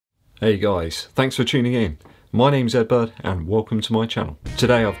Hey guys, thanks for tuning in. My name's EDDBUD and welcome to my channel.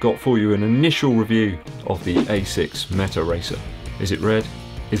 Today I've got for you an initial review of the ASICS Metaracer. Is it red?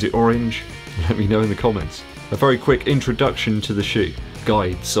 Is it orange? Let me know in the comments. A very quick introduction to the shoe.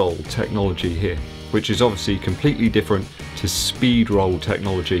 GLIDESOLE technology here, which is obviously completely different to speed roll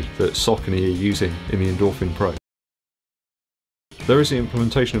technology that Saucony are using in the Endorphin Pro. There is the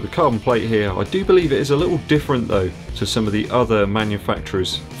implementation of the carbon plate here. I do believe it is a little different though to some of the other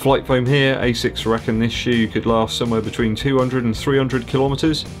manufacturers. FLYTEFOAM here, ASICS reckon this shoe could last somewhere between 200 and 300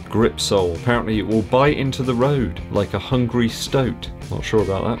 kilometers. Grip sole, apparently it will bite into the road like a hungry stoat. Not sure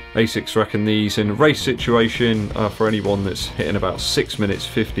about that. ASICS reckon these in a race situation are for anyone that's hitting about 6 minutes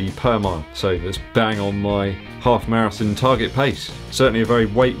 50 per mile. So that's bang on my half marathon target pace. Certainly a very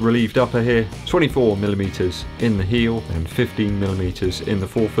weight relieved upper here. 24mm in the heel and 15mm in the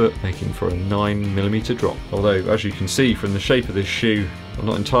forefoot, making for a 9mm drop. Although as you can see from the shape of this shoe, I'm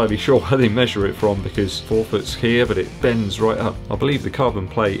not entirely sure where they measure it from because forefoot's here but it bends right up. I believe the carbon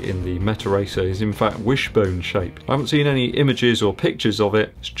plate in the Metaracer is in fact wishbone shaped. I haven't seen any images or pictures of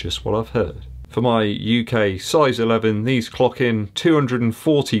it, it's just what I've heard. For my UK size 11, these clock in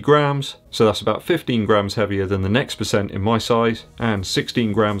 240 grams, so that's about 15 grams heavier than the next percent in my size, and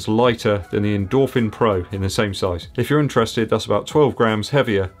 16 grams lighter than the Endorphin Pro in the same size. If you're interested, that's about 12 grams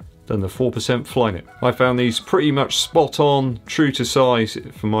heavier than the 4% Flyknit. I found these pretty much spot on, true to size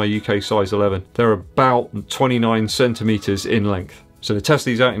for my UK size 11. They're about 29 centimeters in length. So to test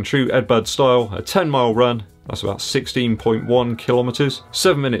these out in true EDDBUD style, a 10-mile run, that's about 16.1 kilometers,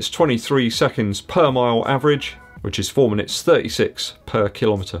 7 minutes 23 seconds per mile average, which is 4 minutes 36 per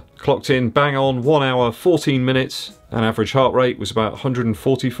kilometer. Clocked in bang on 1 hour 14 minutes, and average heart rate was about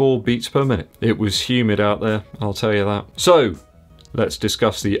 144 beats per minute. It was humid out there, I'll tell you that. So let's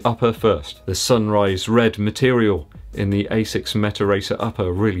discuss the upper first. The sunrise red material in the ASICS Metaracer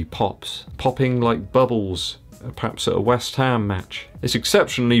upper really pops. Popping like bubbles, perhaps at a West Ham match. It's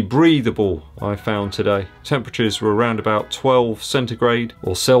exceptionally breathable, I found today. Temperatures were around about 12 centigrade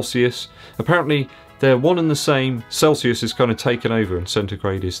or Celsius. Apparently they're one and the same. Celsius is kind of taken over and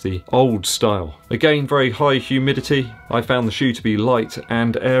centigrade is the old style. Again, very high humidity. I found the shoe to be light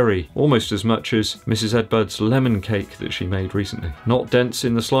and airy, almost as much as Mrs. EDDBUD's lemon cake that she made recently. Not dense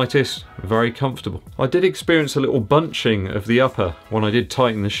in the slightest, very comfortable. I did experience a little bunching of the upper when I did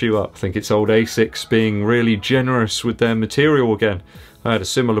tighten the shoe up. I think it's old ASICS being really generous with their material again. I had a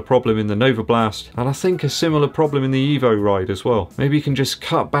similar problem in the Nova Blast, and I think a similar problem in the Evo ride as well. Maybe you can just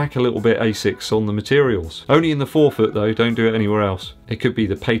cut back a little bit ASICS on the materials. Only in the forefoot though, don't do it anywhere else. It could be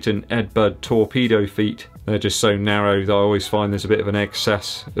the patent EDDBUD torpedo feet. They're just so narrow that I always find there's a bit of an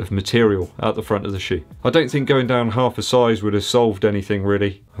excess of material at the front of the shoe. I don't think going down half a size would have solved anything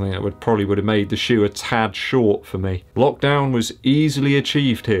really. I think that probably would have made the shoe a tad short for me. Lockdown was easily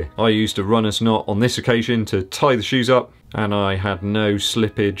achieved here. I used a runner's knot on this occasion to tie the shoes up, and I had no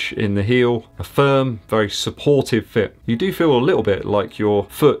slippage in the heel. A firm, very supportive fit. You do feel a little bit like your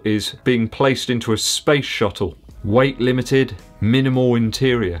foot is being placed into a space shuttle. Weight limited, minimal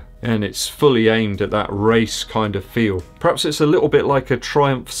interior, and it's fully aimed at that race kind of feel. Perhaps it's a little bit like a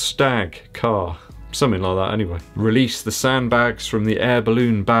Triumph Stag car. Something like that anyway. Release the sandbags from the air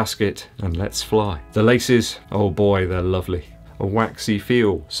balloon basket and let's fly. The laces, oh boy, they're lovely. A waxy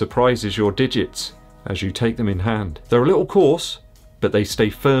feel surprises your digits as you take them in hand. They're a little coarse, but they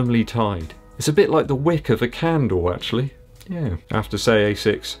stay firmly tied. It's a bit like the wick of a candle actually. Yeah, I have to say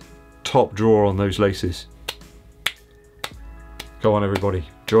ASICS, top drawer on those laces. Go on everybody,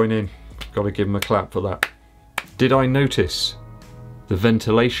 join in. Gotta give them a clap for that. Did I notice the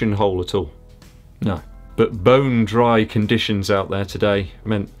ventilation hole at all? No. But bone dry conditions out there today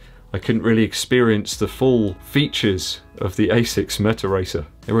meant I couldn't really experience the full features of the ASICS Metaracer.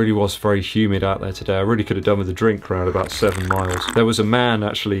 It really was very humid out there today. I really could have done with a drink around about 7 miles. There was a man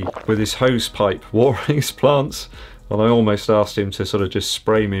actually with his hose pipe watering his plants, and I almost asked him to sort of just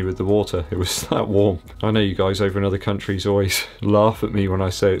spray me with the water. It was that warm. I know you guys over in other countries always laugh at me when I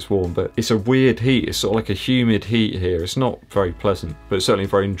say it's warm, but it's a weird heat. It's sort of like a humid heat here. It's not very pleasant, but it's certainly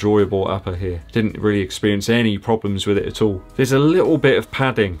very enjoyable upper here. Didn't really experience any problems with it at all. There's a little bit of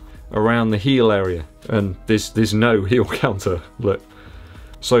padding around the heel area, and there's no heel counter, look.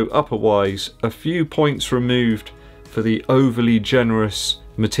 So upper wise, a few points removed for the overly generous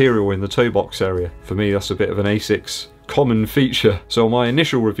material in the toe box area. For me, that's a bit of an ASICS common feature. So on my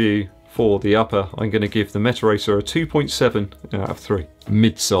initial review for the upper, I'm going to give the Metaracer a 2.7 out of 3.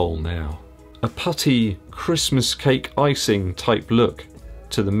 Midsole now. A putty Christmas cake icing type look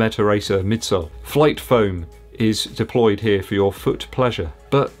to the Metaracer midsole. FLYTEFOAM is deployed here for your foot pleasure.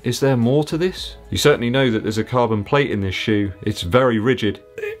 But is there more to this? You certainly know that there's a carbon plate in this shoe. It's very rigid.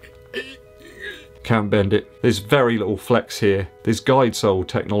 can't bend it. There's very little flex here. There's GLIDESOLE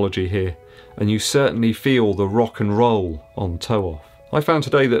technology here, and you certainly feel the rock and roll on toe off. I found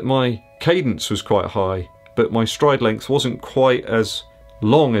today that my cadence was quite high, but my stride length wasn't quite as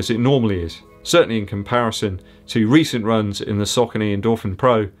long as it normally is, certainly in comparison to recent runs in the Saucony Endorphin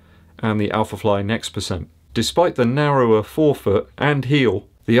Pro and the Vaporfly Next %. Despite the narrower forefoot and heel,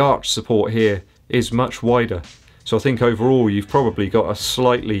 the arch support here is much wider, so I think overall you've probably got a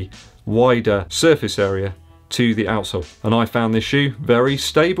slightly wider surface area to the outsole, and I found this shoe very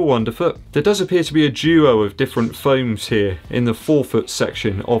stable underfoot. There does appear to be a duo of different foams here in the forefoot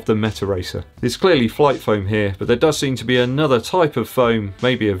section of the Metaracer. There's clearly FLYTEFOAM here, but there does seem to be another type of foam,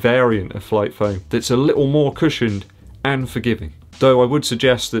 maybe a variant of FLYTEFOAM, that's a little more cushioned and forgiving. Though I would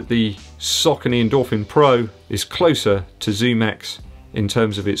suggest that the Saucony Endorphin Pro is closer to Zoom X in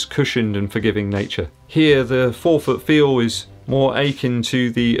terms of its cushioned and forgiving nature. Here the forefoot feel is more akin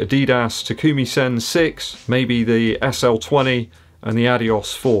to the Adidas Takumi Sen 6, maybe the SL20 and the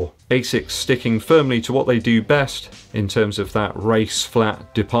Adios 4. ASICS sticking firmly to what they do best in terms of that race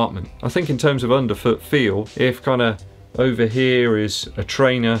flat department. I think in terms of underfoot feel, if kind of over here is a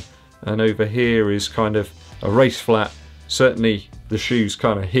trainer and over here is kind of a race flat, certainly the shoe's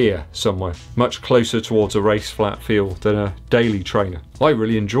kind of here somewhere, much closer towards a race flat feel than a daily trainer. I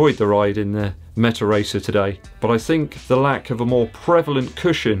really enjoyed the ride in the Metaracer today, but I think the lack of a more prevalent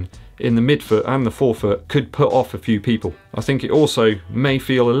cushion in the midfoot and the forefoot could put off a few people. I think it also may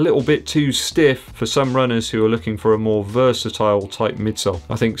feel a little bit too stiff for some runners who are looking for a more versatile type midsole.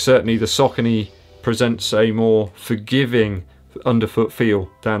 I think certainly the Saucony presents a more forgiving underfoot feel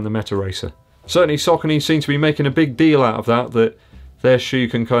than the Metaracer. Certainly Saucony seem to be making a big deal out of that their shoe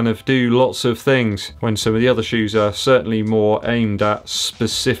can kind of do lots of things, when some of the other shoes are certainly more aimed at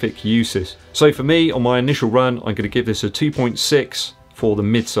specific uses. So for me, on my initial run, I'm going to give this a 2.6 for the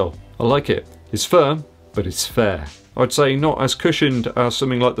midsole. I like it. It's firm, but it's fair. I'd say not as cushioned as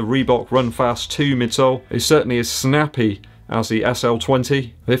something like the Reebok Run Fast 2 midsole. It's certainly as snappy as the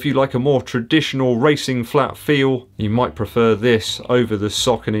SL20. If you like a more traditional racing flat feel, you might prefer this over the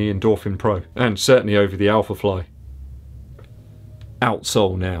Saucony Endorphin Pro, and certainly over the Vaporfly.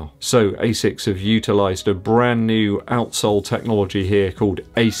 Outsole now. So ASICS have utilised a brand new outsole technology here called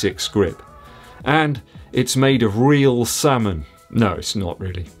ASICS Grip, and it's made of real salmon. No, it's not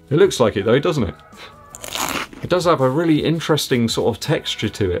really. It looks like it though, doesn't it? It does have a really interesting sort of texture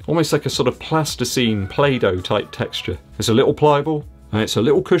to it, almost like a sort of plasticine Play-Doh type texture. It's a little pliable and it's a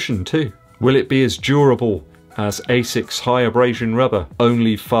little cushioned too. Will it be as durable as ASICS high abrasion rubber?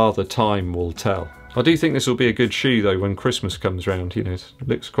 Only Father Time will tell. I do think this will be a good shoe though when Christmas comes round. You know, it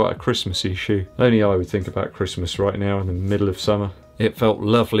looks quite a Christmassy shoe. Only I would think about Christmas right now in the middle of summer. It felt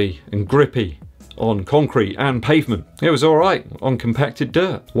lovely and grippy on concrete and pavement. It was alright on compacted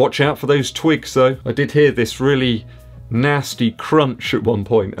dirt. Watch out for those twigs though. I did hear this really nasty crunch at one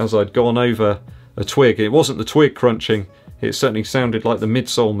point as I'd gone over a twig. It wasn't the twig crunching, it certainly sounded like the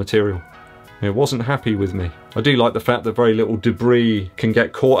midsole material. It wasn't happy with me. I do like the fact that very little debris can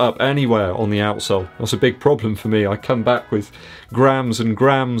get caught up anywhere on the outsole. That's a big problem for me. I come back with grams and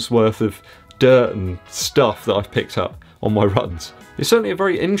grams worth of dirt and stuff that I've picked up on my runs. It's certainly a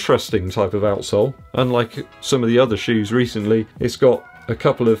very interesting type of outsole. Unlike some of the other shoes recently, it's got a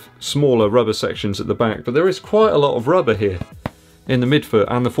couple of smaller rubber sections at the back, but there is quite a lot of rubber here in the midfoot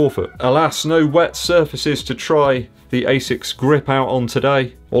and the forefoot. Alas, no wet surfaces to try the ASICS Grip out on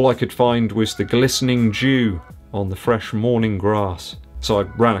today. All I could find was the glistening dew on the fresh morning grass. So I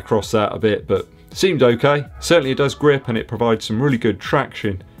ran across that a bit, but seemed okay. Certainly it does grip and it provides some really good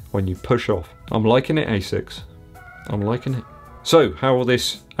traction when you push off. I'm liking it, ASICS. I'm liking it. So how will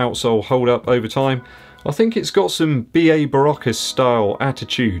this outsole hold up over time? I think it's got some B.A. Barocas style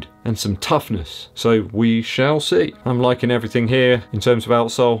attitude and some toughness, so we shall see. I'm liking everything here in terms of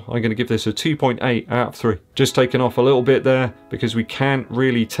outsole. I'm going to give this a 2.8 out of 3. Just taken off a little bit there because we can't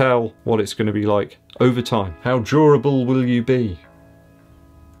really tell what it's going to be like over time. How durable will you be?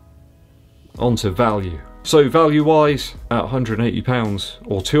 On to value. So value wise, at £180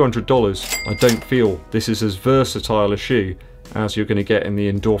 or $200, I don't feel this is as versatile a shoe as you're going to get in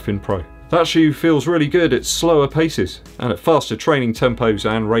the Endorphin Pro. That shoe feels really good at slower paces and at faster training tempos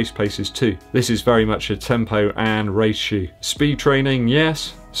and race paces too. This is very much a tempo and race shoe. Speed training,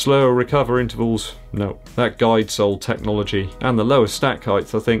 yes. Slower recover intervals, no. That GLIDESOLE technology and the lower stack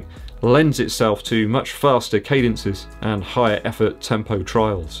height, I think, lends itself to much faster cadences and higher effort tempo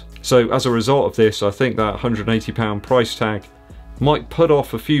trials. So as a result of this, I think that £180 price tag might put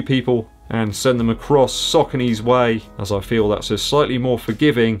off a few people and send them across Saucony's way, as I feel that's a slightly more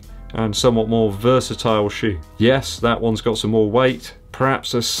forgiving and somewhat more versatile shoe. Yes, that one's got some more weight,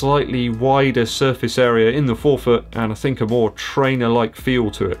 perhaps a slightly wider surface area in the forefoot, and I think a more trainer-like feel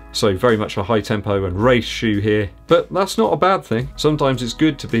to it. So very much a high tempo and race shoe here, but that's not a bad thing. Sometimes it's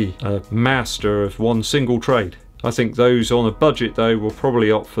good to be a master of one single trade. I think those on a budget though will probably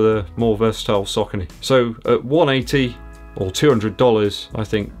opt for the more versatile Saucony. So at $180 or $200, I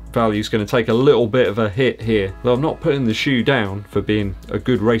think value's going to take a little bit of a hit here, though I'm not putting the shoe down for being a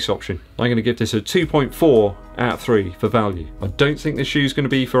good race option. I'm going to give this a 2.4 out of 3 for value. I don't think this shoe's going to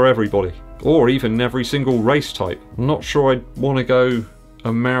be for everybody, or even every single race type. I'm not sure I'd want to go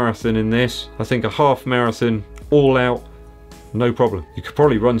a marathon in this. I think a half marathon all out, no problem. You could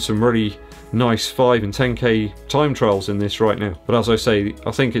probably run some really nice 5 and 10k time trials in this right now, but as I say,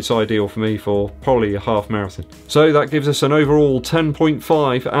 I think it's ideal for me for probably a half marathon. So that gives us an overall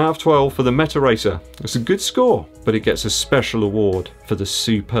 10.5 out of 12 for the Metaracer. It's a good score, but it gets a special award for the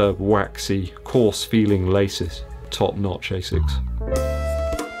superb waxy coarse feeling laces. Top notch ASICS.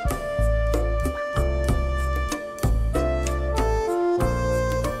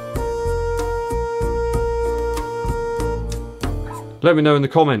 Let me know in the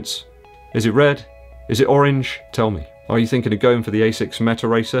comments. Is it red? Is it orange? Tell me. Are you thinking of going for the ASICS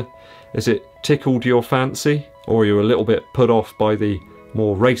Metaracer? Is it tickled your fancy? Or are you a little bit put off by the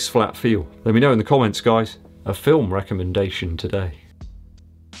more race flat feel? Let me know in the comments, guys. A film recommendation today.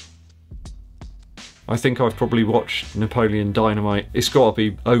 I think I've probably watched Napoleon Dynamite. It's got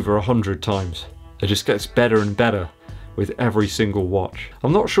to be over 100 times. It just gets better and better with every single watch.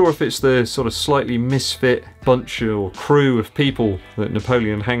 I'm not sure if it's the sort of slightly misfit bunch or crew of people that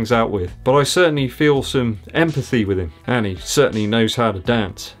Napoleon hangs out with, but I certainly feel some empathy with him, and he certainly knows how to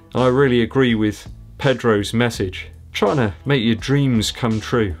dance. And I really agree with Pedro's message, trying to make your dreams come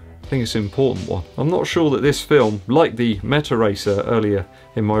true. I think it's an important one. I'm not sure that this film, like the Metaracer earlier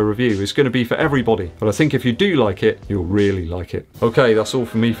in my review, is going to be for everybody, but I think if you do like it, you'll really like it. Okay, that's all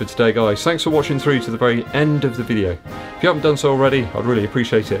from me for today, guys. Thanks for watching through to the very end of the video. If you haven't done so already, I'd really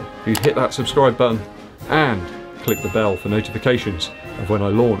appreciate it if you'd hit that subscribe button and click the bell for notifications of when I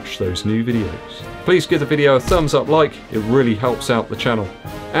launch those new videos. Please give the video a thumbs up like, it really helps out the channel,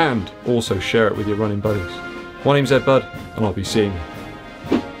 and also share it with your running buddies. My name's EDDBUD, and I'll be seeing you